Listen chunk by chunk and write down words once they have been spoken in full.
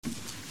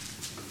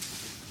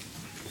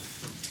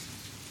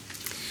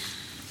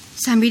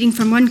So I'm reading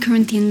from 1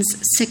 Corinthians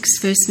 6,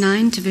 verse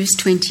 9 to verse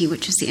 20,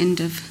 which is the end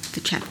of the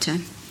chapter.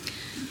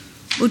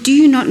 Or do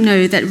you not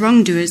know that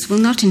wrongdoers will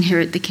not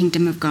inherit the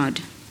kingdom of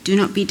God? Do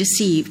not be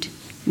deceived.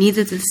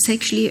 Neither the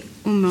sexually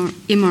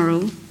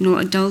immoral, nor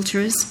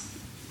adulterers,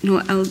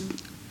 nor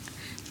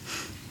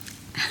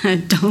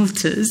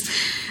adulterers,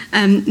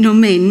 nor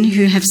men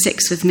who have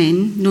sex with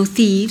men, nor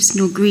thieves,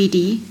 nor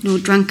greedy, nor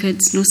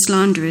drunkards, nor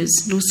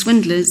slanderers, nor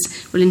swindlers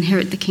will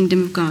inherit the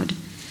kingdom of God.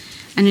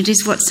 And it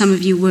is what some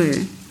of you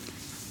were.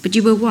 But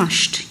you were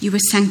washed, you were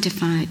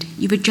sanctified,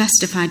 you were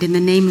justified in the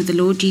name of the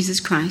Lord Jesus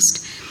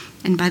Christ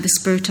and by the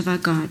Spirit of our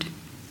God.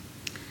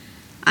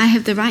 I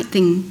have the right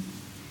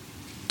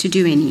to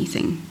do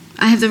anything,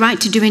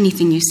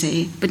 you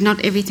say, but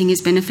not everything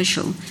is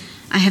beneficial.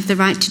 I have the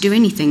right to do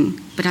anything,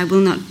 but I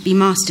will not be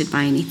mastered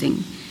by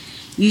anything.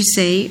 You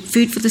say,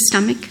 food for the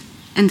stomach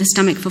and the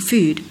stomach for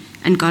food,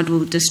 and God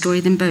will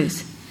destroy them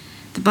both.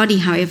 The body,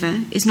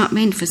 however, is not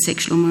meant for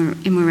sexual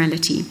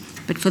immorality,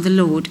 but for the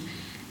Lord,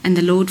 and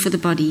the Lord for the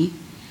body.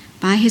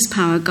 By his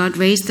power God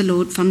raised the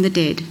Lord from the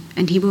dead,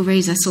 and he will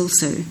raise us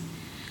also.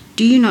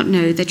 Do you not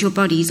know that your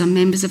bodies are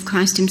members of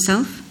Christ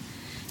himself?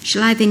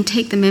 Shall I then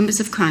take the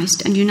members of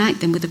Christ and unite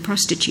them with a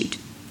prostitute?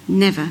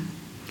 Never.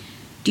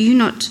 Do you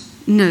not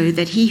know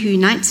that he who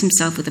unites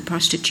himself with a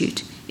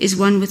prostitute is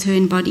one with her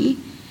in body?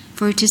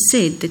 For it is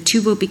said, the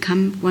two will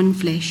become one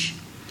flesh.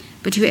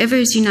 But whoever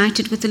is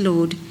united with the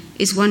Lord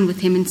is one with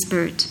him in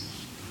spirit.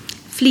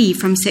 Flee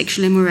from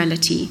sexual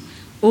immorality.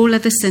 All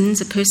other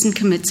sins a person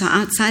commits are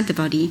outside the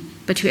body,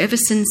 but whoever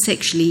sins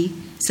sexually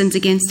sins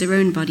against their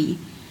own body.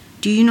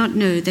 Do you not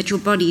know that your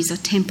bodies are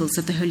temples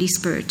of the Holy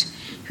Spirit,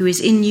 who is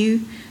in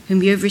you,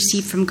 whom you have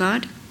received from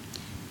God?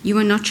 You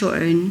are not your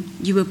own,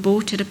 you were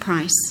bought at a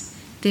price.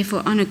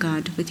 Therefore honor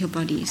God with your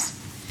bodies.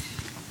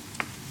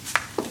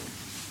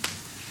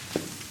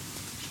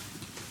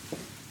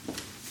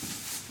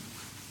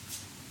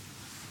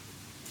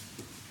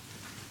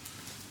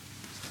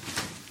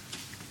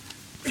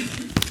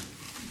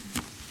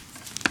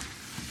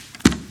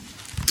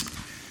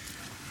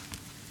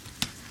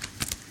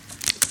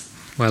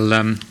 Well,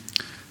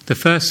 the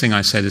first thing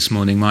I say this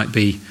morning might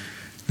be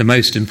the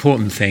most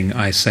important thing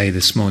I say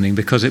this morning,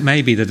 because it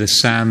may be that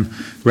as Sam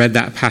read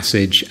that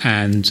passage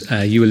and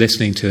you were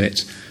listening to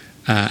it,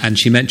 and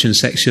she mentioned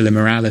sexual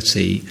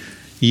immorality,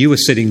 you were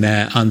sitting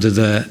there under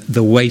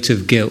the weight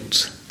of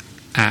guilt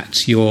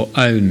at your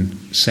own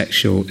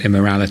sexual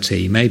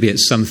immorality. Maybe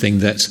it's something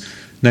that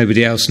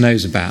nobody else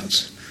knows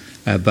about,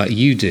 but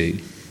you do,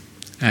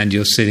 and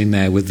you're sitting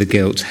there with the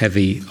guilt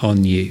heavy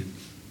on you.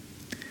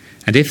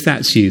 And if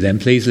that's you, then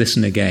please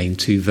listen again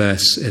to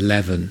verse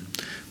 11,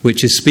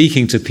 which is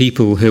speaking to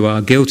people who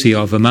are guilty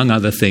of, among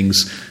other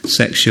things,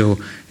 sexual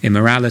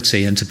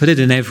immorality. And to put it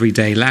in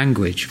everyday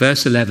language,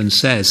 verse 11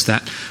 says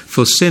that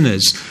for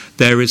sinners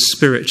there is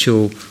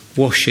spiritual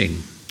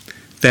washing,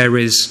 there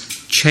is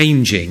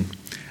changing,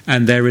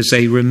 and there is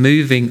a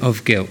removing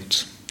of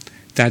guilt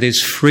that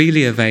is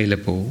freely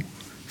available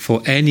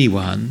for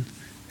anyone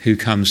who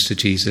comes to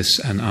Jesus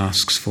and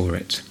asks for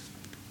it.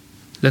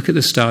 Look at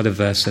the start of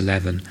verse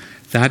 11.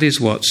 That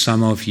is what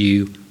some of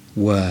you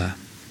were.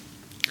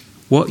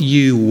 What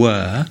you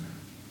were,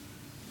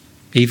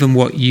 even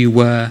what you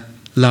were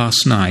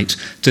last night,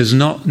 does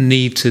not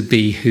need to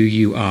be who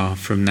you are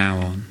from now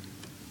on.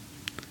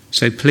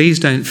 So please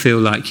don't feel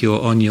like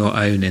you're on your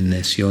own in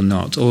this. You're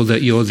not. Or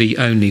that you're the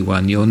only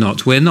one. You're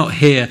not. We're not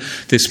here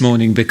this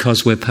morning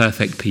because we're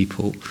perfect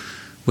people.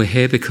 We're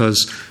here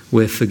because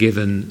we're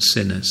forgiven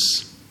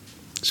sinners.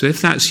 So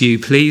if that's you,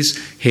 please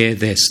hear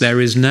this. There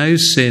is no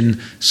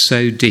sin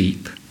so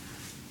deep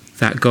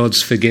that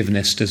God's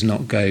forgiveness does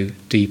not go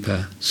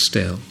deeper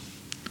still.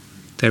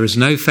 There is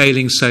no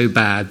failing so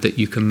bad that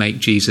you can make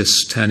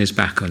Jesus turn his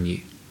back on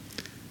you.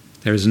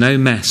 There is no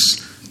mess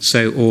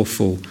so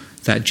awful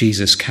that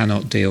Jesus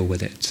cannot deal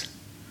with it.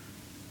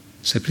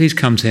 So please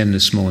come to him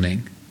this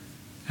morning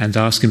and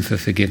ask him for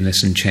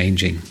forgiveness and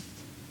changing.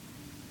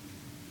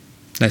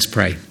 Let's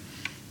pray.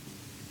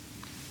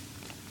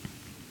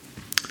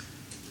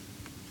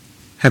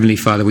 Heavenly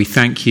Father, we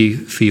thank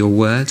you for your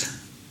word,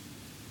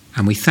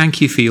 and we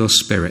thank you for your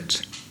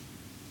Spirit,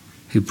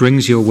 who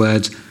brings your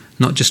word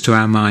not just to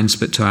our minds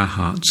but to our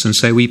hearts. And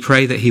so we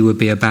pray that he would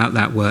be about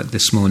that work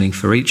this morning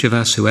for each of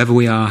us, whoever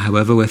we are,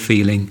 however we're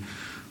feeling,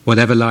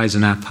 whatever lies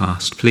in our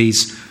past.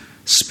 Please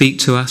speak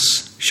to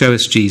us, show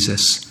us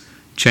Jesus,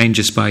 change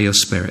us by your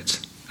Spirit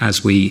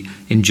as we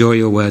enjoy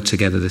your word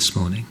together this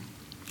morning.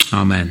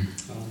 Amen.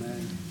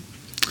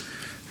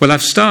 Well,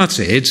 I've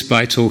started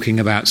by talking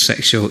about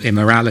sexual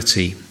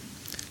immorality,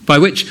 by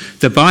which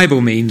the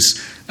Bible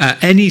means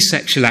any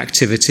sexual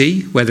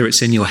activity, whether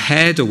it's in your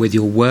head or with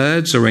your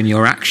words or in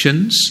your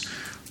actions,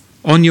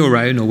 on your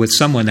own or with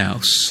someone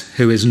else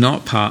who is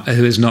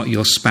not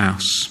your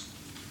spouse.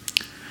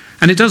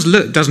 And it does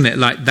look, doesn't it,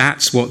 like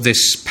that's what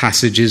this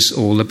passage is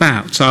all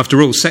about.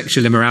 After all,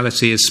 sexual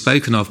immorality is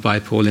spoken of by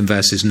Paul in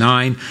verses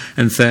 9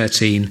 and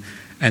 13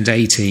 and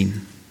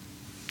 18.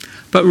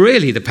 But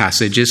really the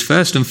passage is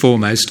first and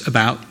foremost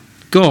about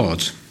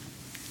God.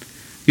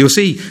 You'll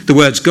see the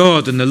words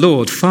God and the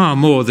Lord far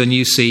more than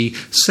you see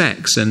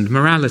sex and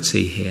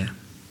morality here.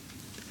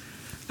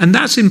 And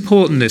that's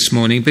important this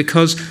morning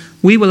because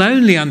we will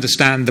only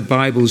understand the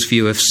Bible's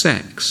view of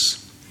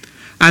sex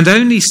and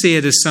only see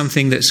it as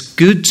something that's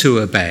good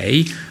to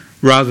obey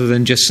rather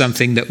than just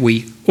something that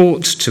we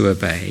ought to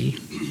obey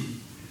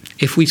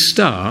if we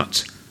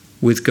start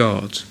with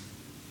God.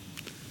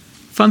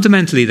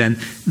 Fundamentally then,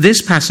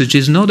 this passage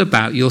is not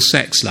about your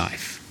sex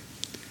life.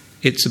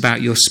 It's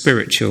about your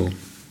spiritual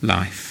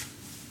life.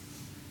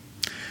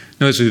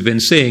 Now, as we've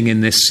been seeing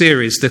in this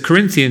series, the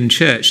Corinthian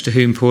church to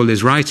whom Paul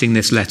is writing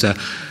this letter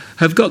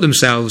have got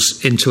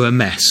themselves into a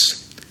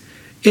mess.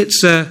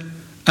 It's a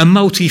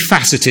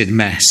multifaceted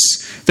mess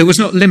that was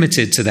not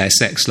limited to their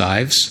sex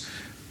lives,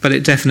 but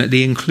it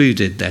definitely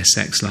included their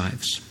sex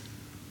lives.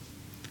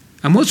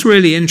 And what's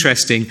really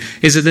interesting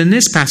is that in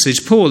this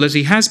passage, Paul, as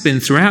he has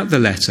been throughout the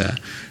letter,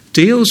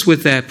 deals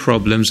with their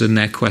problems and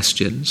their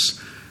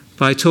questions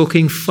by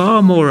talking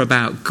far more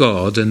about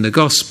God and the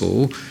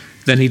gospel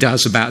than he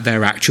does about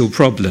their actual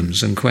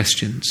problems and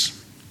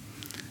questions.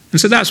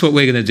 And so that's what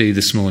we're going to do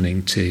this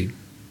morning too.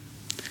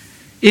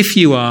 If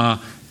you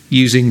are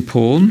using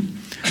porn,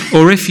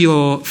 or if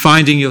you're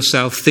finding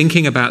yourself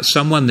thinking about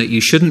someone that you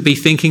shouldn't be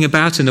thinking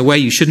about in a way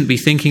you shouldn't be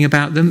thinking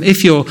about them,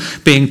 if you're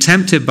being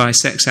tempted by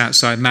sex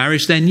outside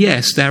marriage, then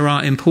yes, there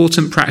are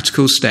important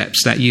practical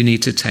steps that you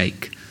need to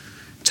take.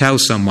 Tell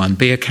someone,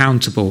 be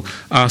accountable,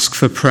 ask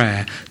for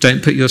prayer,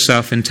 don't put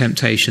yourself in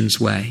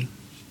temptation's way.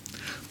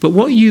 But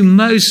what you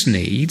most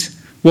need,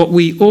 what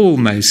we all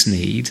most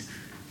need,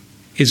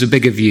 is a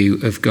bigger view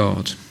of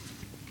God.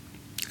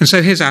 And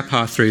so here's our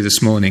path through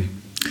this morning.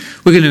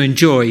 We're going to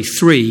enjoy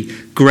 3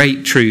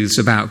 great truths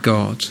about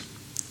God.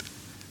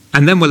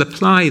 And then we'll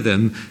apply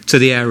them to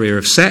the area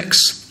of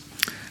sex.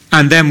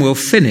 And then we'll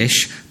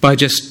finish by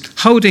just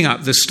holding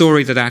up the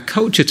story that our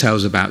culture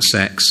tells about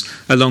sex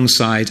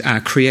alongside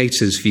our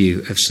Creator's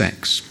view of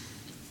sex.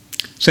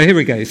 So here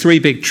we go, 3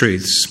 big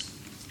truths.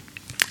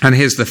 And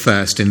here's the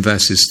first in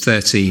verses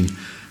 13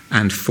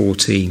 and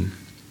 14.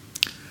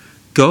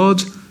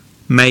 God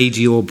made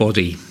your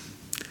body,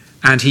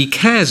 and he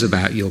cares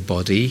about your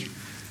body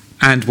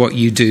and what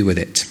you do with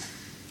it.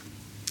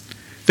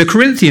 The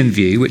Corinthian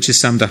view, which is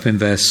summed up in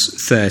verse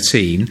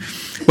 13,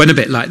 went a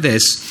bit like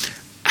this.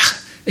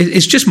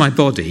 It's just my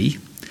body.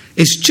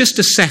 It's just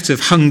a set of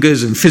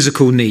hungers and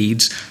physical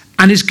needs,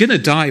 and it's going to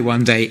die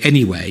one day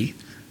anyway.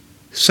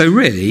 So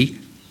really,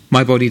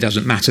 my body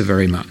doesn't matter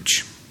very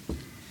much.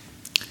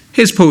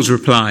 Here's Paul's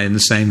reply in the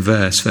same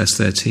verse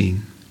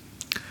 13.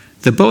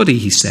 The body,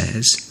 he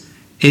says,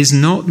 is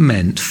not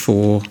meant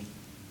for...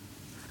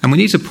 And we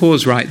need to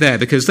pause right there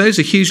because those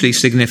are hugely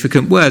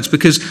significant words,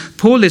 because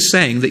Paul is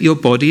saying that your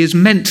body is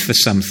meant for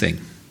something,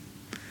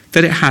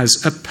 that it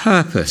has a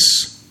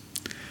purpose.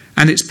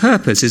 And its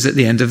purpose is at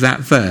the end of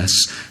that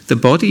verse. The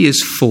body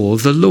is for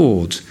the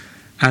Lord,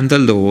 and the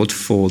Lord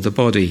for the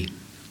body.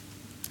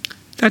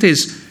 That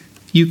is,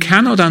 you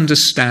cannot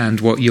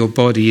understand what your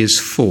body is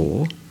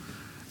for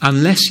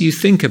unless you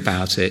think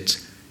about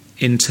it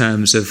in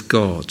terms of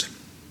God.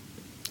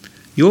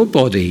 Your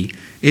body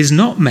is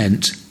not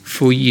meant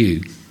for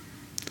you,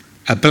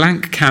 a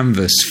blank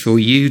canvas for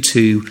you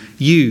to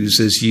use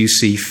as you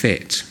see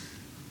fit.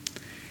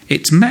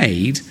 It's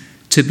made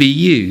to be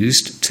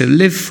used to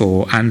live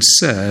for and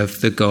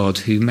serve the God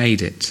who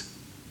made it.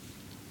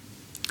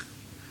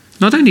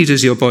 Not only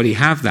does your body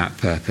have that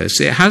purpose,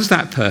 it has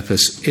that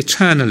purpose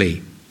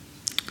eternally.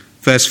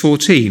 Verse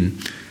 14,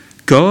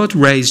 God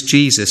raised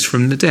Jesus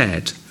from the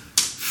dead,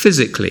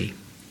 physically,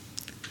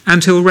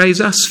 and he'll raise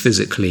us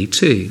physically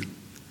too,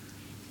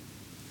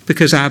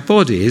 because our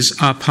bodies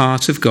are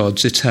part of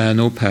God's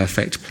eternal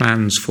perfect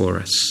plans for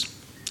us.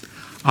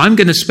 I'm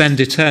going to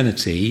spend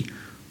eternity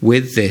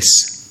with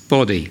this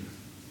body.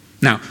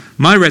 Now,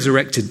 my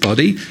resurrected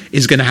body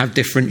is going to have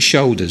different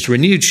shoulders,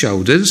 renewed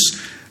shoulders,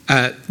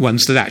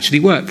 ones that actually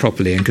work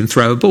properly and can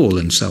throw a ball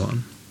and so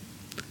on.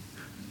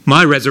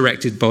 My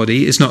resurrected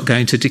body is not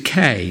going to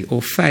decay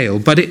or fail,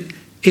 but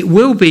it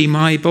will be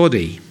my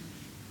body.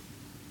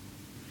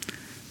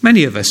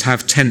 Many of us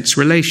have tense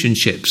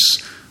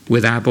relationships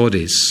with our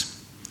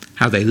bodies,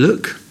 how they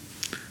look,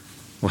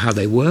 or how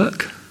they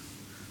work,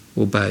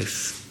 or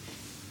both.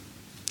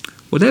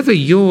 Whatever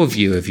your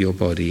view of your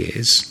body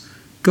is,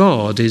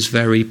 God is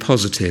very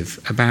positive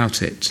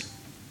about it.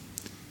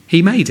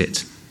 He made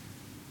it.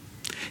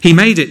 He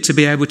made it to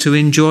be able to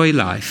enjoy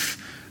life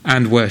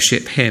and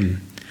worship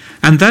him.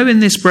 And though in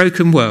this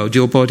broken world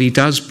your body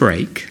does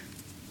break,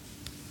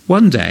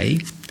 one day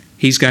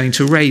he's going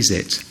to raise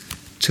it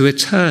to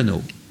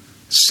eternal,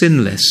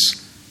 sinless,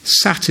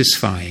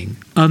 satisfying,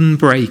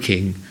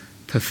 unbreaking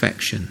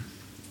perfection.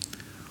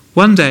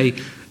 One day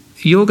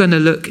you're going to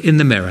look in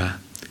the mirror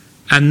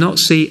and not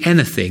see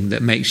anything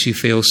that makes you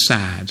feel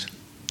sad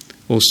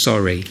or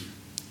sorry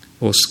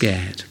or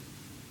scared.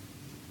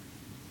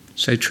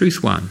 So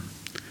truth 1,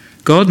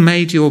 God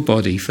made your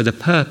body for the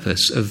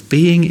purpose of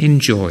being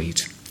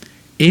enjoyed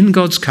in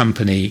God's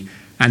company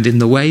and in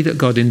the way that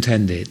God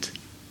intended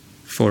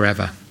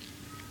forever.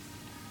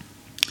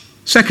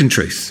 Second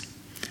truth,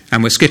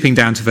 And we're skipping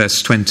down to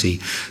verse 20.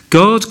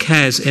 God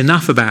cares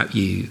enough about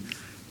you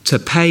to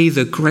pay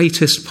the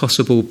greatest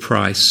possible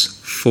price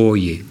for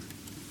you.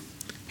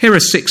 Here are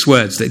 6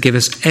 words that give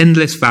us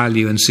endless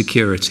value and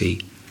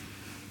security.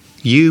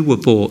 You were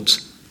bought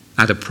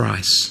at a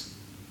price.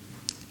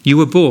 You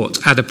were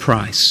bought at a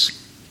price.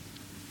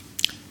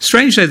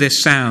 Strange though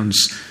this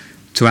sounds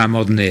to our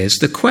modern ears,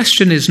 the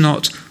question is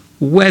not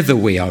whether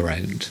we are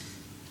owned,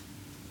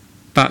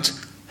 but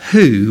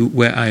who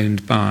we're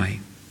owned by.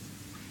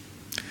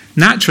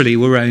 Naturally,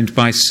 we're owned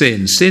by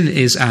sin. Sin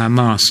is our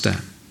master.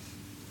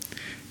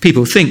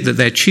 People think that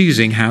they're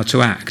choosing how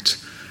to act,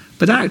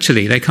 but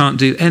actually they can't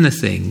do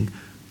anything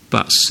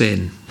but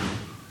sin.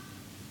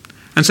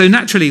 And so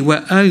naturally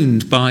we're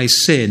owned by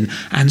sin,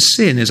 and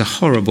sin is a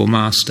horrible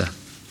master.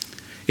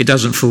 It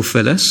doesn't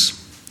fulfill us.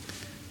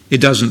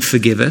 It doesn't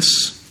forgive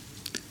us.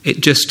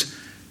 It just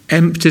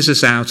empties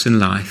us out in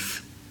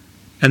life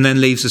and then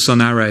leaves us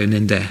on our own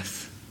in death.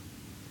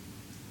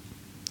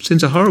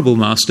 Sin's a horrible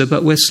master,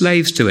 but we're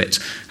slaves to it,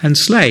 and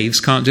slaves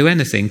can't do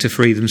anything to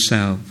free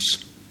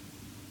themselves.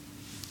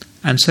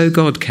 And so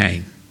God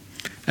came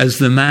as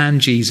the man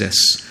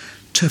Jesus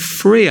to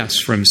free us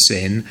from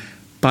sin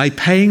by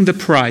paying the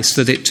price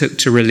that it took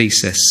to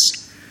release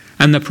us.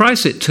 And the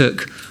price it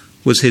took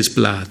was his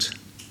blood,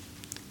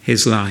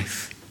 his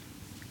life.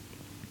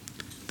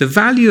 The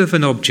value of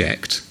an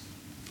object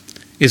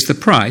is the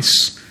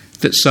price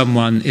that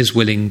someone is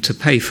willing to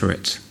pay for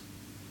it.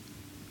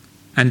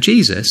 And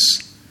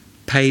Jesus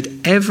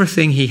paid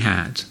everything he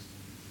had,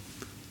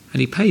 and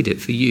he paid it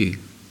for you.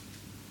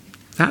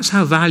 That's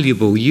how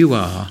valuable you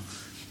are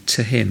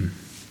to him.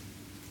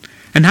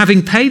 And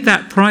having paid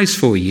that price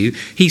for you,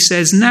 he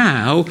says,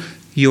 now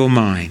you're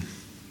mine.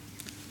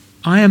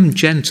 I am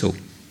gentle.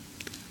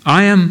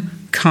 I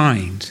am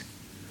kind.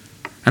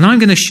 And I'm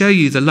going to show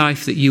you the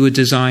life that you were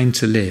designed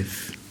to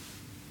live.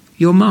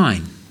 You're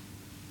mine.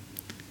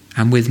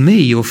 And with me,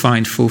 you'll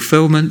find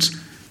fulfillment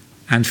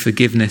and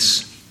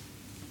forgiveness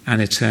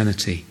and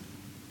eternity.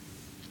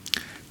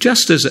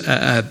 Just as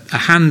a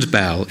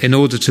handbell, in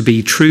order to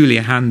be truly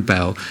a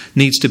handbell,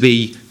 needs to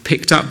be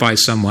picked up by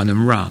someone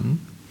and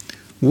rung,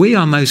 we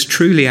are most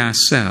truly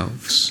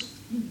ourselves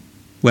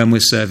when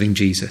we're serving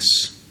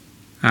Jesus,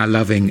 our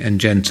loving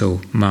and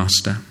gentle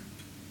master.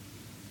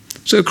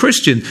 So a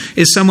Christian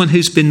is someone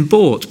who's been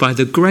bought by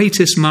the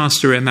greatest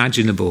master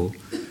imaginable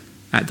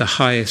at the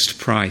highest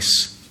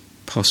price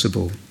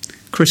possible.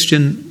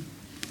 Christian,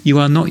 you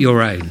are not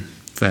your own,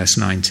 verse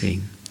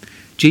 19.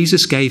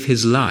 Jesus gave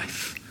his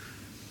life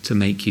to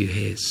make you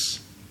his.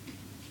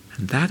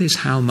 And that is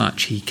how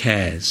much he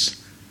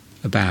cares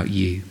about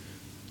you.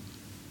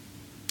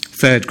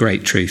 Third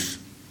great truth,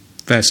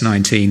 verse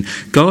 19.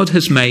 God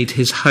has made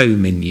his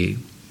home in you.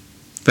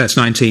 Verse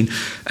 19.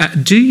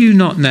 Do you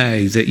not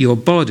know that your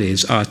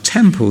bodies are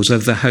temples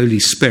of the Holy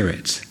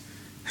Spirit,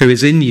 who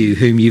is in you,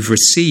 whom you've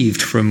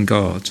received from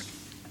God?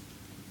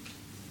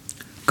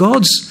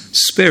 God's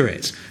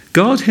Spirit,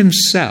 God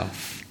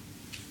himself,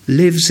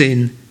 lives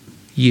in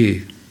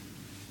you.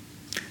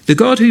 The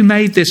God who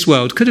made this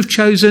world could have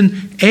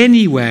chosen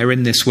anywhere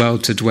in this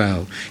world to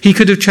dwell. He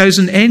could have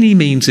chosen any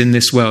means in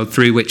this world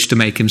through which to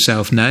make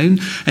himself known,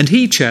 and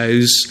he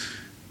chose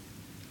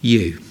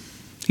you.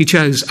 He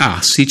chose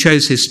us. He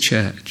chose his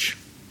church.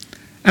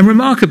 And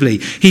remarkably,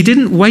 he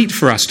didn't wait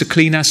for us to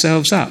clean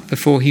ourselves up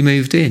before he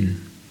moved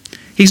in.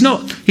 He's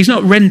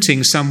not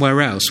renting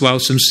somewhere else while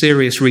some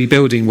serious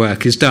rebuilding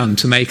work is done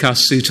to make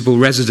us suitable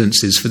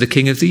residences for the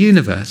King of the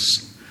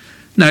universe.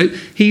 No,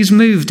 he's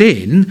moved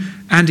in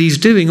and he's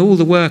doing all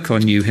the work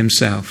on you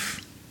himself.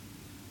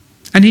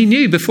 And he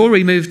knew before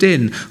he moved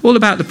in all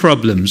about the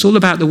problems, all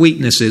about the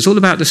weaknesses, all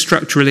about the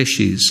structural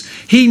issues.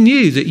 He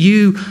knew that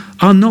you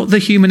are not the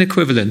human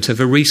equivalent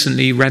of a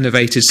recently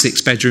renovated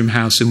 6-bedroom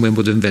house in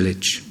Wimbledon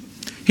Village.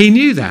 He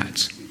knew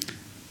that,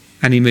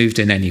 and he moved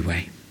in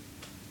anyway.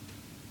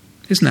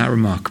 Isn't that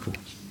remarkable?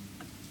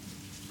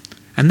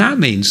 And that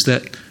means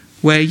that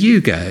where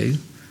you go,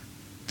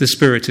 the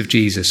Spirit of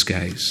Jesus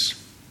goes.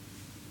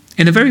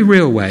 In a very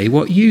real way,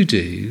 what you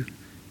do,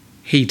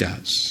 he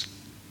does.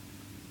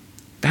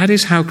 That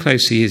is how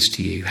close he is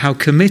to you, how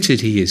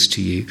committed he is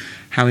to you,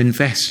 how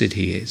invested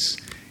he is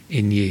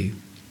in you.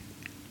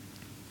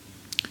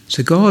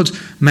 So God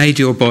made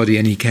your body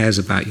and he cares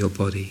about your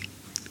body.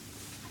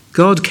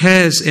 God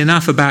cares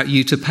enough about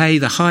you to pay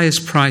the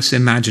highest price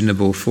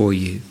imaginable for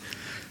you.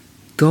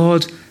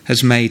 God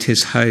has made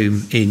his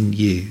home in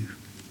you.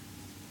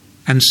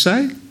 And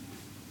so?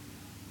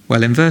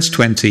 Well, in verse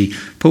 20,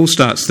 Paul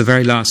starts the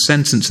very last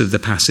sentence of the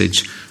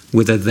passage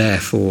with a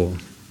therefore.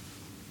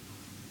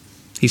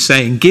 He's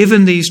saying,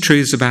 given these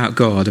truths about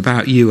God,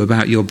 about you,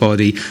 about your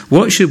body,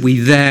 what should we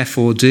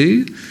therefore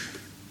do?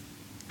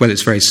 Well,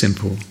 it's very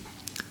simple.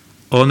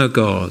 Honour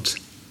God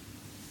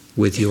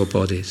with your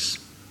bodies.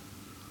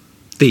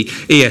 The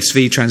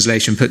ESV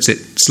translation puts it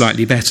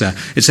slightly better.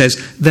 It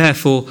says,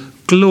 therefore,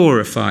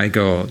 glorify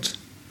God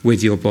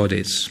with your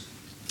bodies.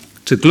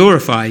 To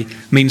glorify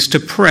means to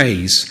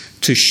praise,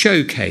 to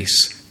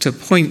showcase, to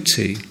point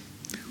to.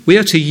 We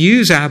are to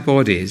use our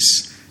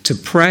bodies to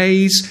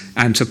praise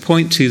and to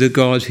point to the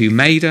God who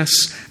made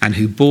us and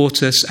who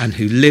bought us and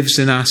who lives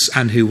in us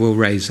and who will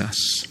raise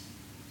us.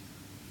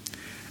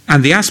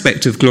 And the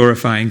aspect of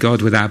glorifying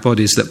God with our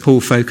bodies that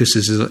Paul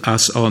focuses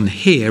us on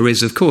here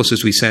is, of course,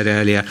 as we said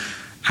earlier,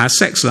 our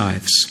sex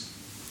lives.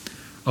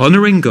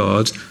 Honouring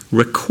God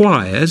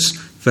requires,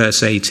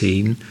 verse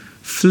 18,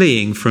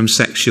 fleeing from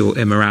sexual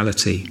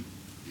immorality.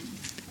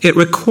 It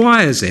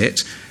requires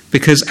it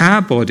because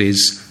our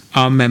bodies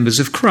are members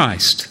of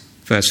Christ,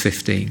 verse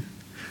 15.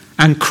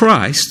 And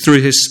Christ,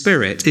 through his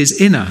Spirit, is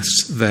in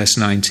us, verse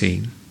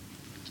 19.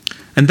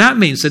 And that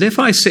means that if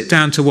I sit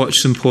down to watch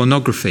some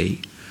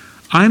pornography,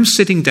 I'm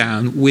sitting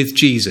down with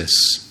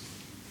Jesus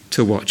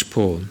to watch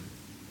porn.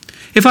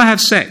 If I have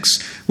sex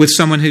with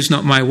someone who's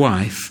not my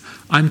wife,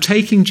 I'm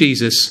taking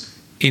Jesus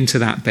into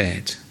that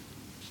bed.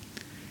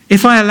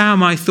 If I allow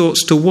my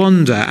thoughts to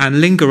wander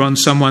and linger on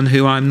someone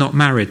who I'm not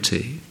married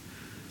to,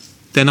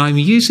 then I'm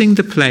using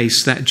the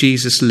place that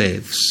Jesus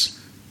lives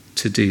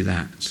to do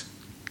that.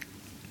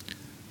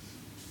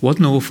 What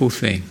an awful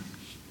thing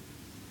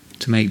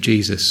to make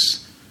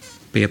Jesus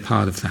be a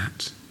part of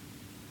that.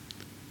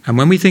 And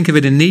when we think of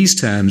it in these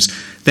terms,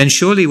 then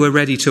surely we're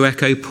ready to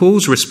echo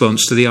Paul's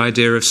response to the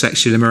idea of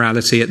sexual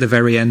immorality at the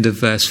very end of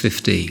verse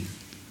 15.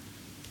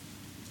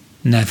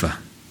 Never.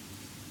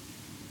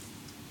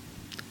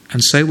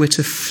 And so we're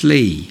to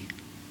flee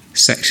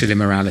sexual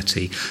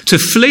immorality. To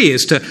flee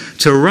is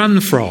to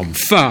run from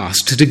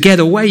fast, to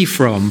get away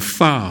from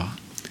far.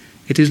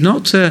 It is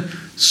not to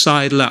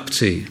sidle up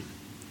to,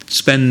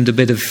 spend a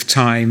bit of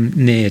time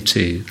near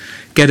to,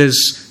 get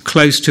as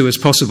close to as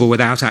possible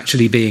without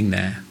actually being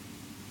there.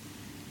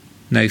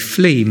 No,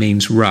 flee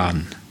means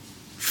run,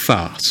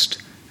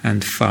 fast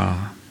and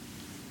far.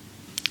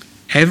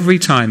 Every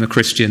time a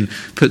Christian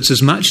puts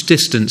as much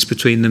distance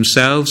between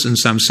themselves and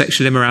some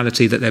sexual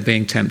immorality that they're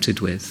being tempted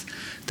with,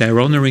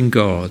 they're honouring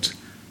God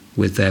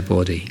with their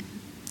body.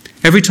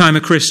 Every time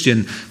a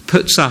Christian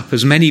puts up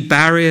as many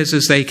barriers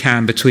as they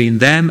can between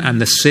them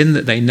and the sin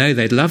that they know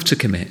they'd love to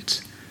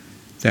commit,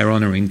 they're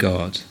honouring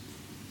God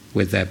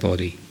with their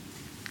body.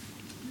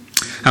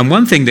 And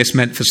one thing this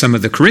meant for some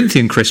of the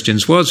Corinthian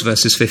Christians was,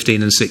 verses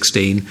 15 and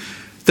 16,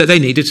 that they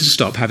needed to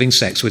stop having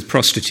sex with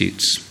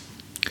prostitutes.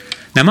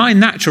 Now, my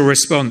natural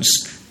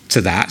response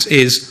to that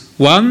is,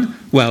 one,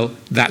 well,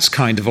 that's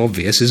kind of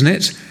obvious, isn't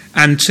it?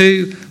 And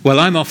two, well,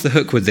 I'm off the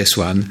hook with this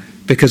one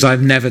because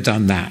I've never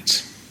done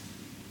that.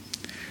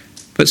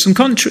 But some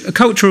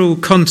cultural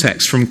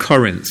context from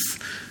Corinth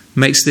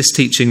makes this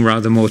teaching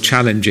rather more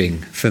challenging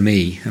for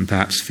me and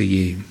perhaps for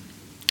you.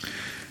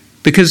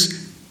 Because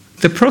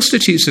the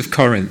prostitutes of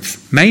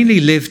Corinth mainly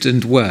lived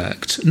and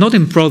worked, not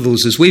in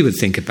brothels as we would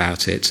think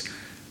about it,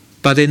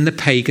 but in the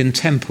pagan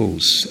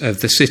temples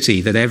of the city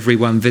that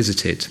everyone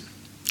visited.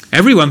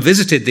 Everyone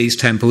visited these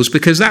temples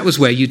because that was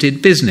where you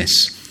did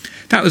business.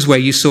 That was where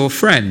you saw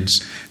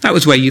friends. That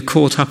was where you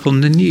caught up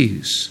on the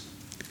news.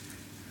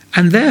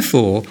 And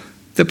therefore,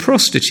 the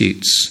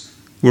prostitutes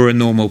were a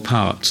normal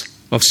part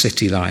of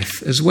city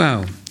life as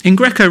well. In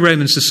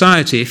Greco-Roman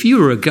society, if you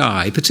were a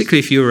guy, particularly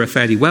if you were a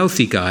fairly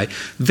wealthy guy,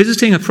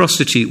 visiting a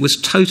prostitute was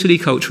totally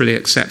culturally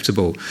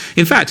acceptable.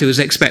 In fact, it was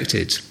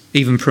expected,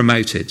 even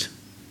promoted.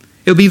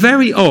 It would be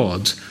very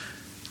odd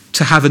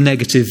to have a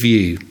negative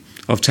view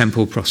of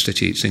temple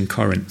prostitutes in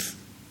Corinth.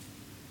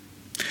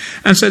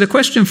 And so the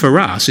question for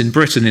us in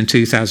Britain in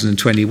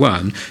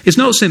 2021 is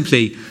not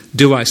simply,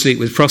 do I sleep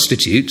with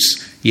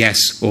prostitutes,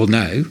 yes or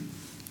no?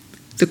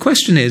 The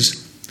question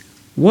is,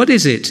 what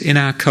is it in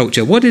our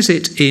culture? What is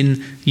it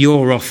in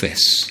your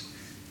office,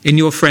 in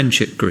your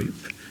friendship group,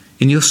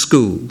 in your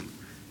school,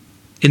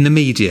 in the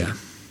media,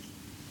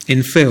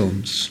 in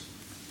films?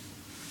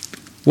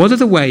 What are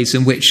the ways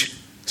in which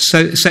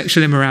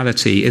sexual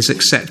immorality is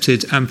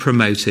accepted and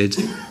promoted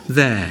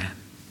there?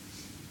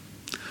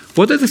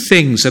 What are the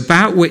things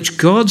about which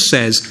God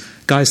says,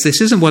 guys,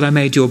 this isn't what I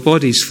made your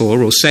bodies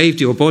for or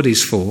saved your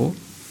bodies for?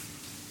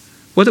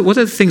 What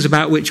are the things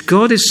about which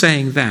God is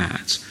saying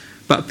that,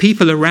 but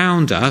people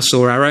around us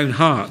or our own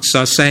hearts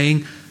are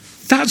saying,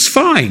 that's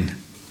fine.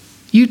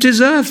 You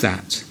deserve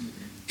that.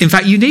 In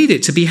fact, you need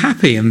it to be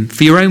happy and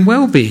for your own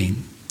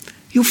well-being.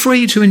 You're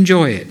free to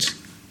enjoy it.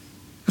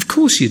 Of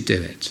course you'd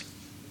do it.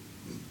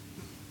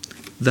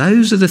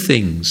 Those are the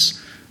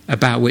things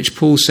about which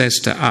Paul says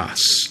to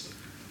us,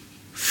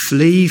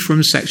 flee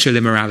from sexual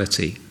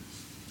immorality,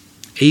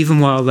 even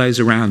while those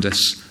around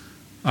us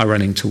are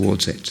running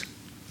towards it.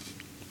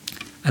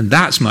 And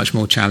that's much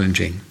more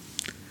challenging.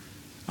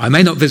 I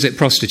may not visit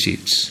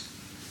prostitutes,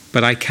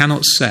 but I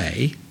cannot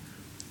say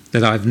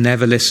that I've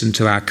never listened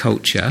to our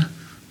culture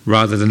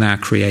rather than our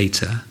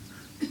Creator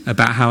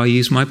about how I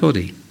use my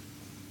body.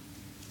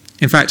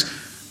 In fact,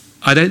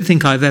 I don't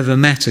think I've ever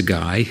met a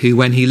guy who,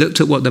 when he looked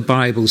at what the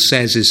Bible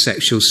says is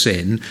sexual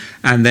sin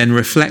and then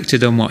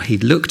reflected on what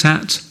he'd looked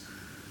at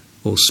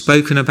or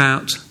spoken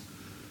about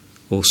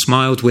or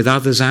smiled with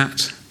others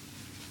at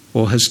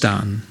or has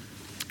done,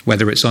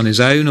 whether it's on his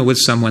own or with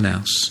someone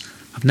else.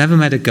 I've never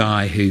met a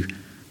guy who,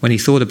 when he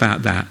thought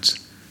about that,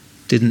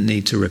 didn't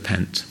need to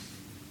repent.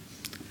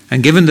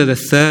 And given that a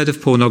third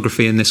of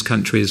pornography in this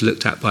country is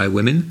looked at by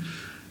women,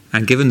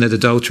 and given that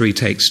adultery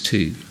takes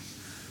 2,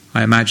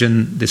 I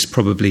imagine this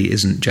probably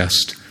isn't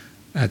just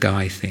a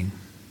guy thing.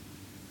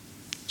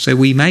 So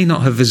we may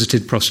not have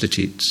visited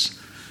prostitutes,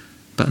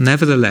 but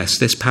nevertheless,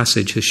 this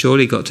passage has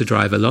surely got to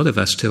drive a lot of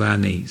us to our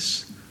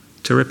knees,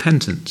 to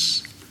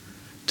repentance,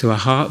 to a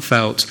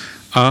heartfelt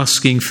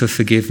asking for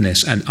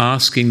forgiveness and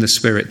asking the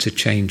Spirit to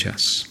change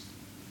us.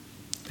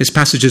 This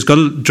passage has got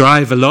to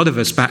drive a lot of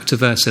us back to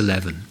verse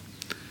 11,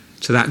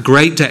 to that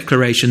great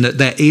declaration that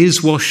there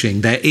is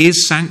washing, there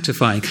is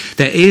sanctifying,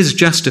 there is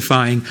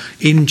justifying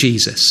in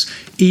Jesus,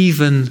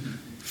 even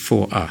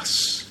for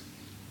us.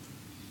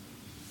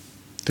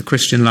 The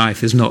Christian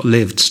life is not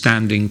lived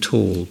standing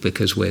tall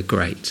because we're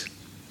great.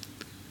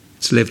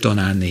 It's lived on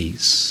our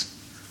knees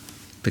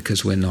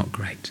because we're not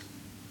great.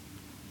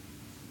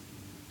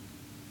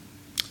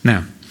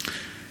 Now,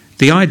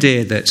 the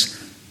idea that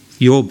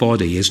your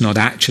body is not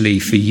actually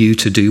for you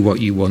to do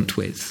what you want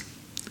with,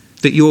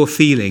 that your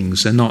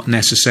feelings are not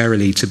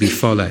necessarily to be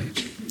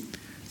followed,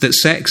 that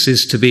sex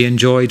is to be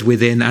enjoyed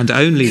within and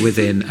only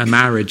within a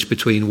marriage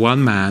between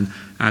one man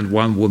and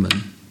one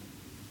woman.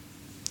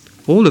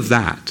 All of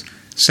that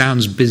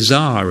sounds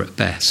bizarre at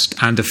best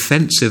and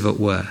offensive at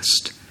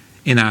worst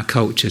in our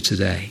culture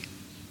today.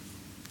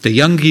 The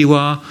younger you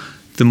are,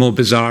 the more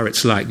bizarre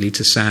it's likely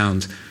to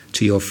sound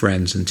to your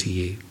friends and to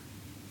you.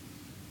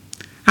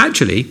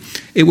 Actually,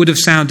 it would have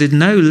sounded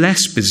no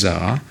less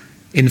bizarre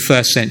in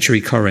first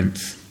century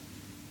Corinth.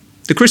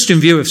 The Christian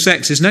view of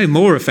sex is no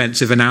more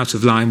offensive and out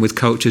of line with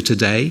culture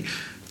today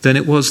than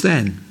it was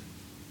then.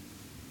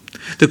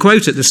 The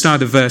quote at the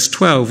start of verse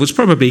 12 was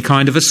probably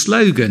kind of a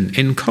slogan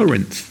in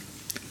Corinth.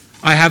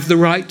 I have the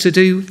right to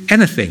do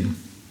anything.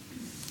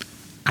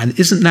 And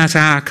isn't that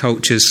our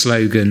culture's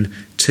slogan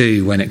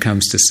too when it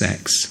comes to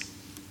sex?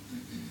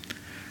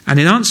 And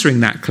in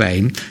answering that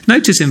claim,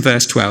 notice in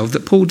verse 12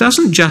 that Paul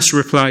doesn't just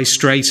reply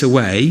straight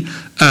away,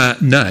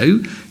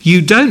 no,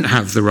 you don't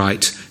have the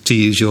right to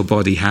use your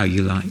body how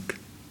you like.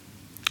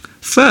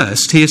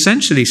 First, he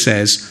essentially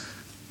says,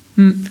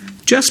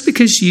 just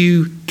because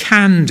you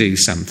can do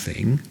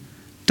something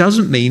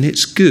doesn't mean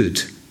it's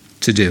good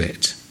to do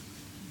it.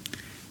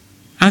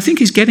 I think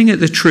he's getting at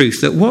the truth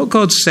that what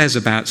God says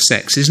about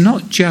sex is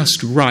not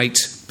just right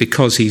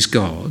because he's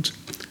God,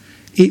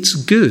 it's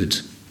good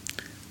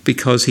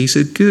because he's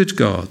a good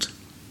God.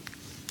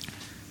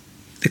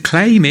 The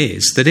claim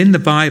is that in the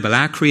Bible,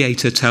 our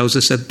Creator tells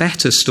us a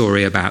better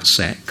story about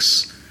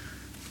sex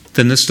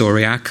than the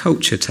story our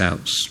culture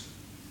tells.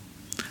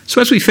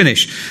 So as we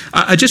finish,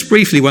 I just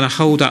briefly want to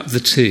hold up the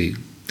two,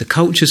 the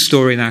culture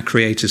story and our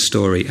Creator's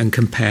story, and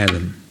compare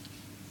them.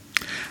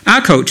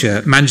 Our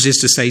culture manages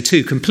to say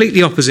two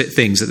completely opposite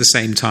things at the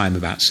same time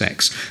about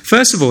sex.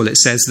 First of all, it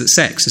says that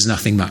sex is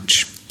nothing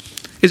much.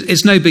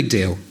 It's no big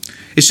deal.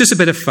 It's just a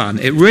bit of fun.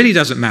 It really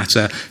doesn't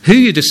matter who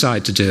you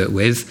decide to do it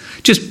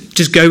with.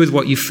 Just go with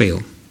what you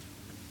feel.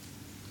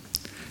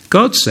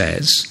 God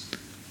says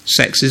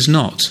sex is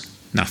not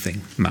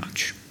nothing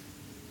much.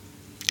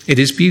 It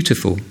is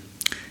beautiful.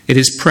 It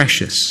is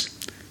precious.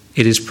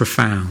 It is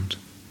profound.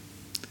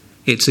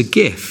 It's a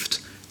gift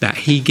that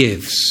he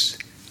gives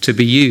to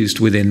be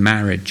used within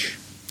marriage,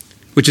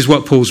 which is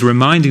what Paul's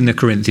reminding the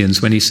Corinthians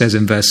when he says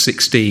in verse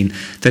 16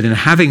 that in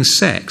having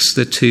sex,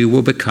 the two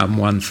will become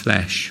one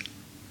flesh.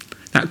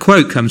 That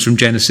quote comes from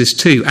Genesis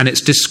 2, and it's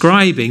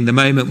describing the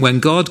moment when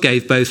God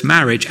gave both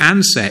marriage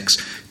and sex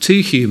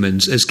to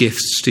humans as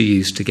gifts to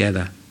use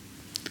together.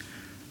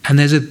 And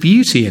there's a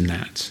beauty in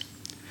that,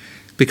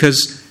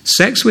 because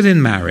sex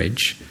within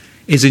marriage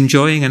is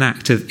enjoying an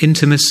act of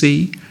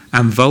intimacy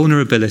and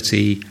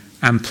vulnerability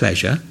and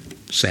pleasure,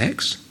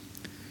 sex,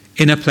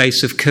 in a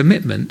place of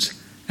commitment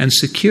and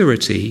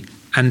security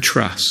and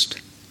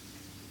trust,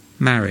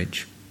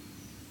 marriage.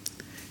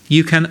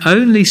 You can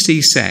only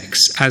see sex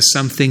as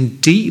something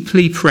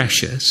deeply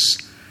precious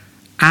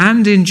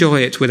and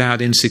enjoy it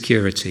without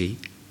insecurity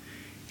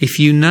if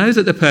you know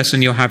that the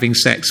person you're having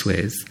sex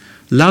with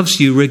loves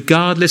you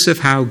regardless of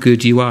how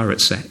good you are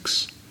at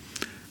sex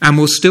and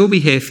will still be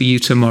here for you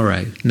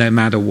tomorrow, no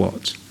matter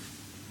what.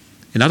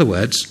 In other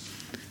words,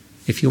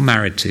 if you're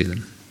married to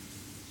them.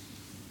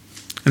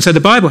 And so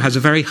the Bible has a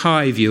very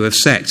high view of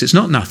sex. It's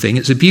not nothing,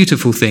 it's a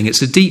beautiful thing,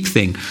 it's a deep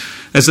thing.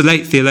 As the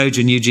late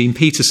theologian Eugene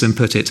Peterson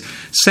put it,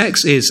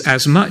 sex is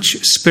as much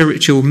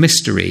spiritual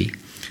mystery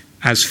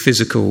as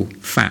physical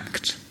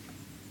fact.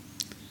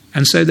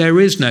 And so there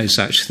is no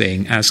such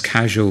thing as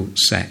casual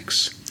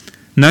sex.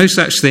 No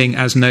such thing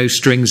as no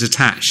strings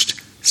attached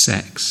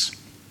sex.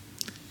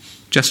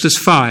 Just as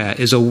fire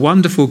is a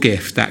wonderful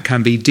gift that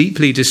can be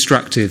deeply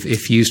destructive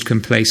if used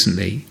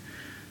complacently,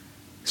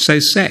 so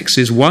sex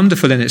is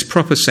wonderful in its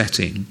proper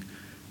setting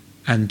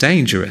and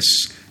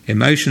dangerous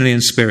emotionally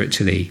and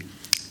spiritually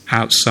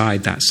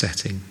outside that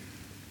setting.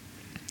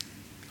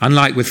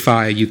 Unlike with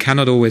fire, you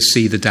cannot always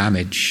see the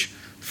damage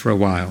for a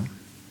while,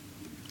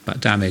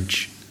 but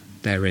damage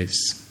there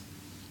is.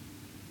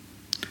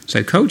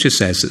 So culture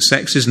says that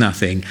sex is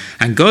nothing,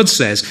 and God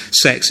says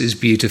sex is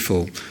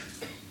beautiful.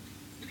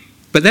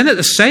 But then at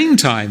the same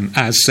time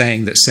as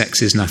saying that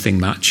sex is nothing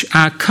much,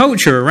 our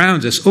culture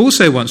around us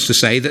also wants to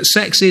say that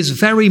sex is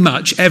very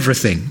much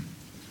everything.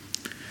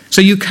 So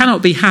you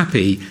cannot be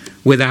happy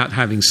without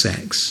having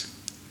sex.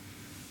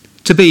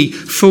 To be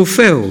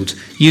fulfilled,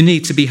 you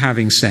need to be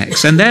having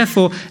sex. And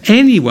therefore,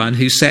 anyone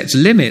who sets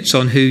limits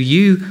on who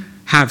you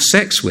have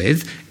sex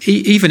with,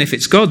 even if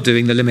it's God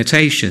doing the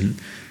limitation,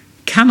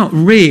 cannot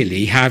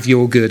really have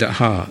your good at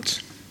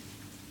heart.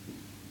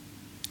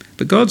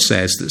 But God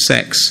says that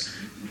sex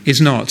is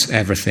not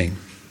everything.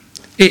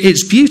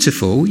 It's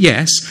beautiful,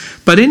 yes,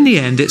 but in the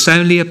end it's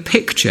only a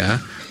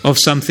picture of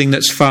something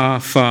that's far,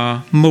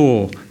 far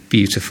more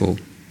beautiful,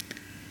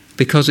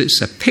 because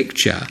it's a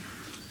picture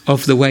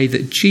of the way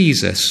that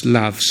Jesus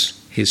loves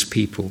his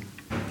people.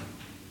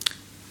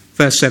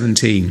 Verse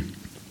 17.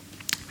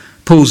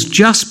 Paul's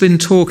just been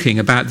talking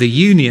about the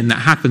union that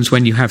happens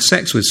when you have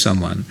sex with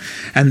someone,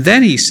 and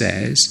then he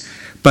says,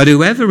 "But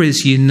whoever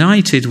is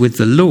united with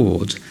the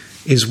Lord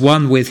is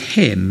one with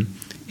him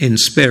in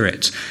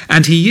spirit."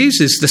 And he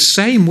uses the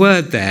same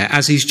word there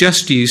as he's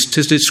just used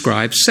to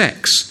describe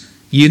sex,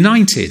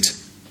 united.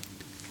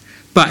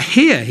 But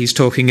here he's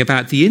talking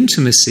about the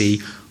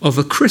intimacy of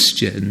a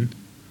Christian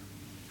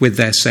with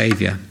their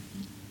Saviour.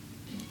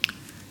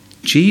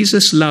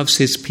 Jesus loves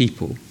his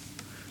people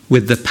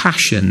with the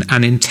passion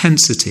and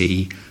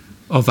intensity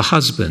of a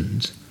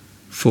husband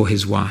for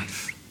his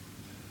wife.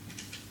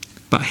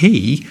 But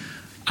he,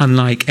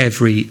 unlike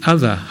every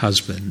other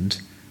husband,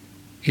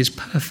 is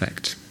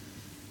perfect.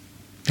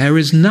 There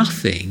is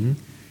nothing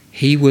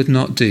he would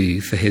not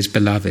do for his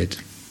beloved.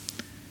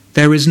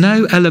 There is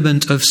no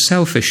element of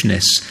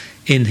selfishness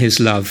in his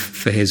love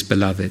for his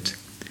beloved.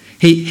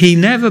 He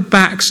never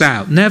backs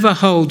out, never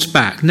holds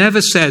back,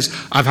 never says,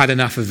 "I've had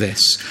enough of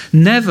this,"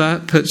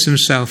 never puts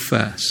himself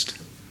first.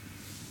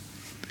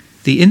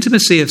 The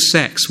intimacy of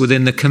sex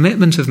within the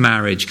commitment of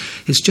marriage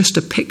is just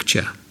a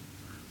picture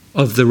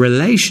of the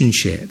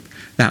relationship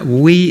that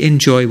we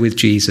enjoy with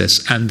Jesus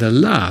and the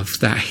love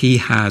that he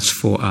has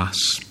for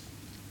us.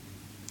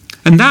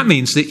 And that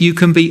means that you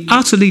can be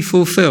utterly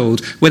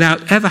fulfilled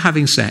without ever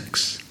having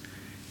sex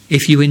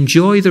if you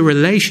enjoy the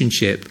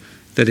relationship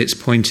that it's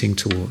pointing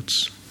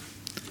towards.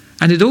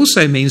 And it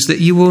also means that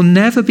you will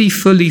never be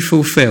fully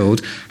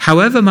fulfilled,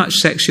 however much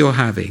sex you're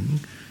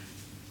having,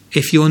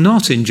 if you're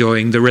not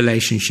enjoying the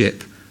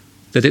relationship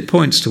that it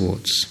points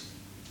towards.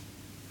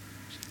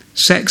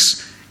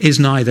 Sex is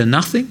neither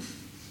nothing,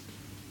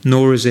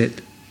 nor is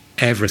it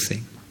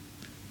everything.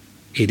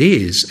 It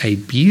is a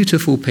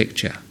beautiful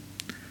picture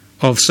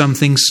of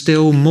something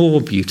still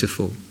more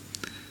beautiful,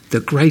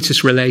 the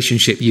greatest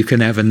relationship you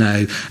can ever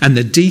know, and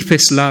the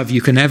deepest love you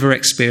can ever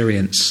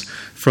experience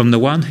from the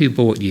one who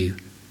bought you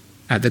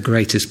at the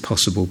greatest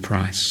possible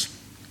price.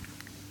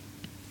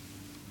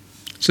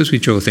 So as we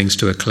draw things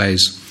to a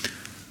close,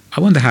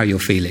 I wonder how you're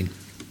feeling.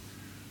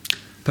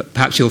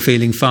 Perhaps you're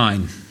feeling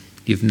fine.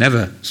 You've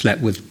never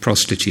slept with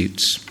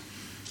prostitutes.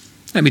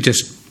 Let me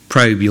just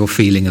probe your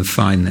feeling of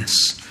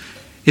fineness.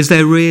 Is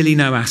there really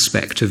no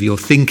aspect of your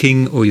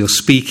thinking or your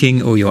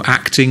speaking or your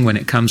acting when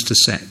it comes to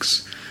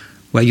sex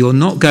where you're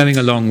not going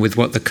along with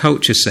what the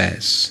culture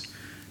says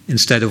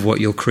instead of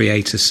what your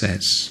Creator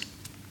says?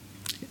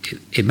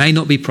 It may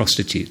not be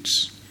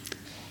prostitutes,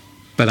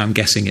 but I'm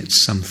guessing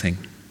it's something.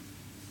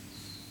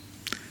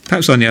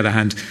 Perhaps on the other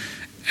hand,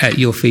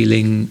 you're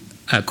feeling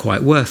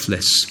quite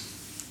worthless.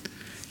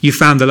 You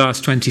found the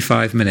last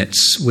 25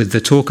 minutes with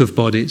the talk of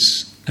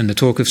bodies and the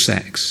talk of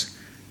sex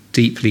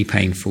deeply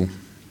painful.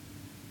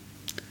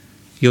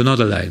 You're not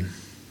alone.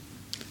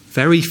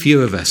 Very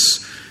few of us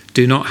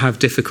do not have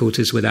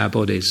difficulties with our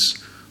bodies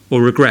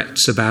or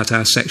regrets about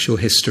our sexual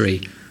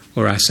history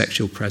or our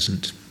sexual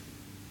present.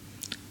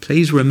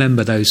 Please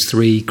remember those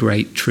three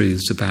great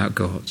truths about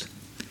God.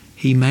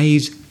 He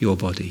made your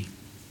body.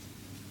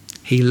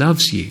 He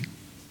loves you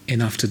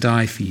enough to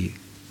die for you.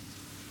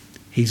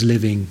 He's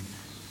living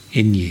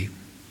in you.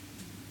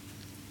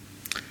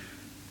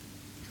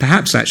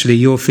 Perhaps actually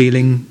you're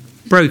feeling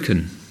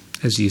broken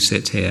as you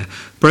sit here.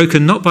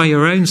 Broken not by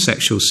your own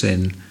sexual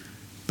sin,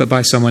 but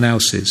by someone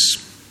else's.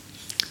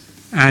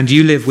 And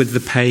you live with the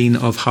pain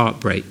of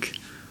heartbreak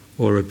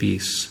or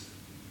abuse.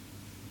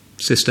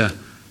 Sister,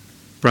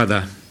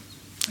 brother,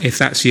 if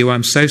that's you,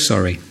 I'm so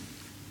sorry.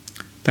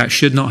 That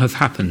should not have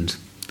happened.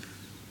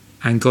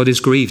 And God is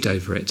grieved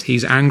over it.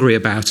 He's angry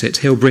about it.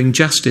 He'll bring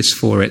justice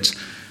for it.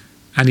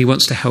 And he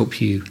wants to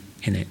help you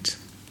in it.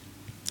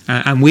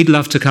 And we'd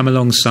love to come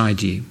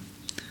alongside you.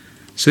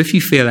 So if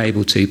you feel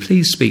able to,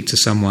 please speak to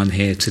someone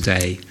here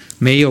today,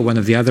 me or one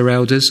of the other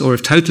elders, or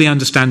if totally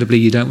understandably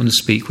you don't want to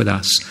speak with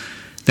us,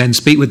 then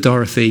speak with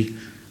Dorothy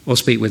or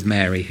speak with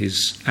Mary,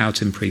 who's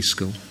out in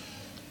preschool.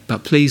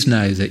 But please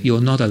know that you're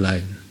not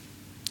alone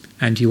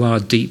and you are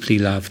deeply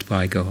loved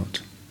by God.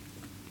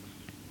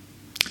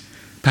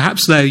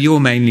 Perhaps, though, you're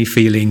mainly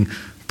feeling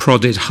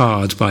prodded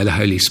hard by the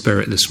Holy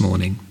Spirit this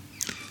morning,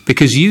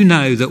 because you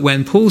know that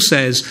when Paul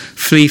says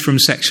flee from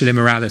sexual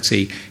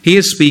immorality, he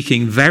is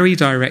speaking very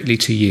directly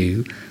to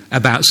you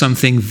about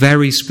something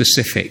very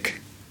specific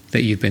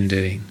that you've been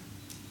doing.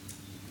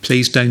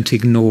 Please don't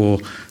ignore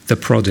the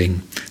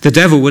prodding. The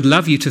devil would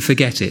love you to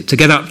forget it, to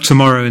get up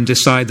tomorrow and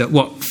decide that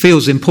what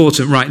feels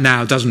important right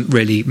now doesn't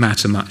really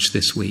matter much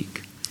this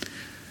week.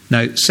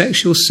 No,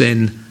 sexual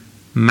sin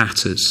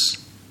matters.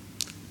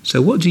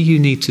 So what do you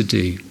need to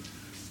do?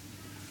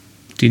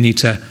 Do you need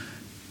to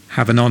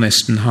have an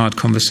honest and hard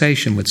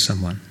conversation with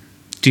someone?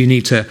 Do you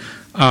need to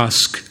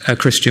ask a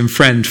Christian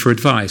friend for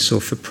advice or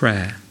for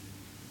prayer?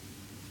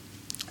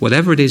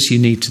 Whatever it is you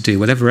need to do,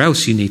 whatever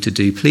else you need to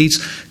do, please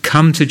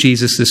come to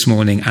Jesus this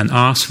morning and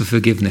ask for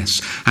forgiveness.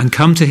 And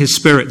come to his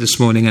Spirit this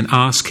morning and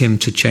ask him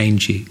to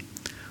change you.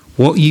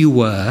 What you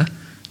were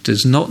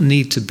does not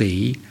need to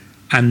be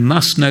and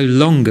must no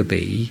longer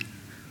be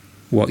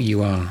what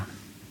you are.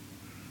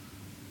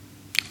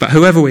 But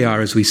whoever we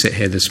are as we sit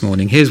here this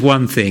morning, here's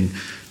one thing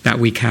that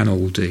we can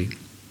all do.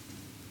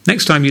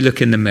 Next time you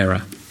look in the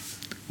mirror,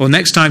 or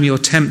next time you're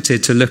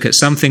tempted to look at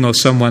something or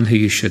someone who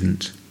you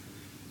shouldn't,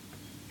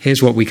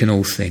 here's what we can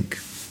all think.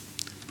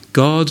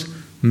 God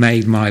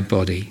made my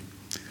body.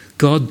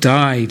 God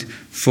died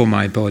for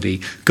my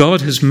body.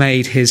 God has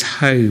made his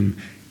home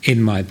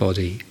in my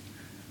body.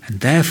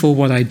 And therefore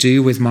what I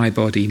do with my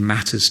body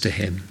matters to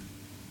him.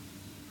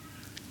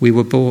 We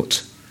were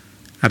bought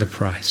at a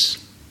price.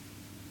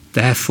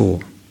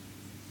 Therefore,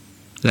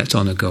 let's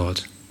honour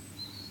God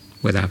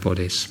with our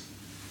bodies.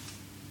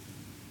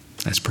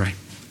 Let's pray.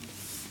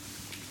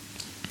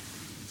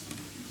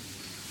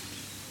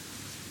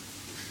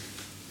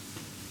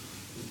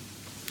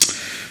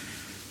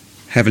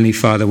 Heavenly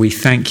Father, we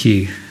thank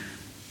you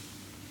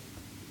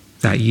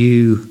that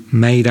you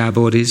made our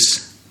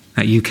bodies,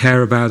 that you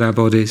care about our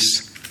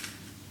bodies,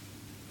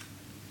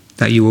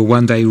 that you will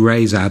one day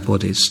raise our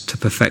bodies to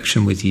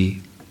perfection with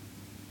you.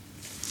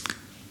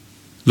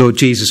 Lord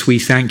Jesus, we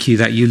thank you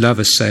that you love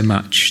us so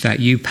much, that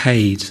you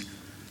paid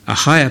a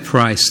higher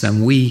price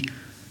than we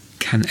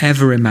can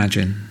ever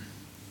imagine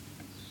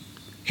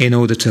in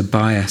order to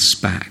buy us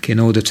back, in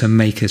order to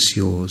make us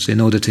yours,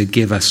 in order to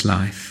give us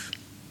life.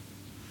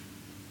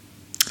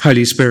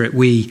 Holy Spirit,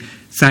 we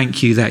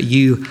thank you that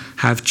you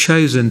have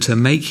chosen to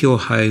make your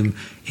home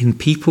in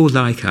people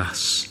like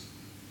us,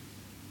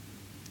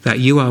 that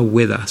you are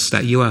with us,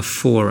 that you are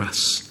for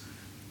us,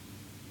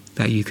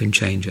 that you can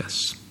change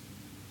us.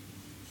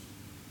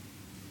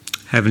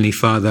 Heavenly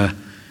Father,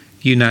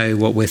 you know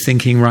what we're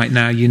thinking right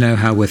now. You know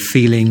how we're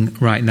feeling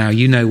right now.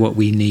 You know what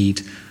we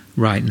need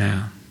right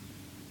now.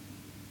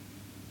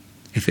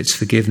 If it's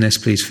forgiveness,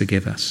 please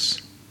forgive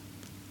us.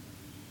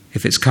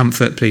 If it's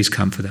comfort, please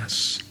comfort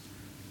us.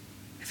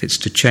 If it's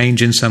to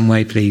change in some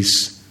way,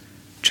 please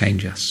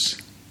change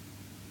us.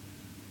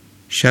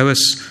 Show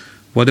us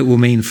what it will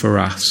mean for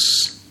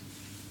us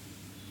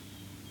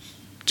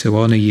to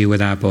honour you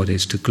with our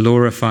bodies, to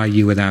glorify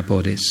you with our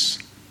bodies,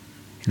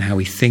 in how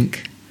we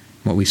think,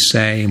 what we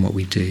say and what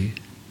we do.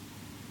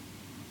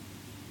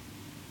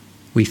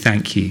 We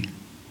thank you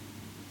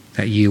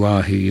that you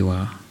are who you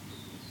are.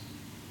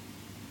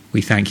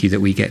 We thank you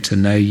that we get to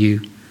know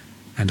you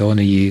and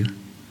honour you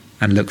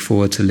and look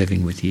forward to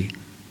living with you.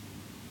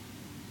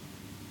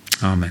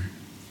 Amen.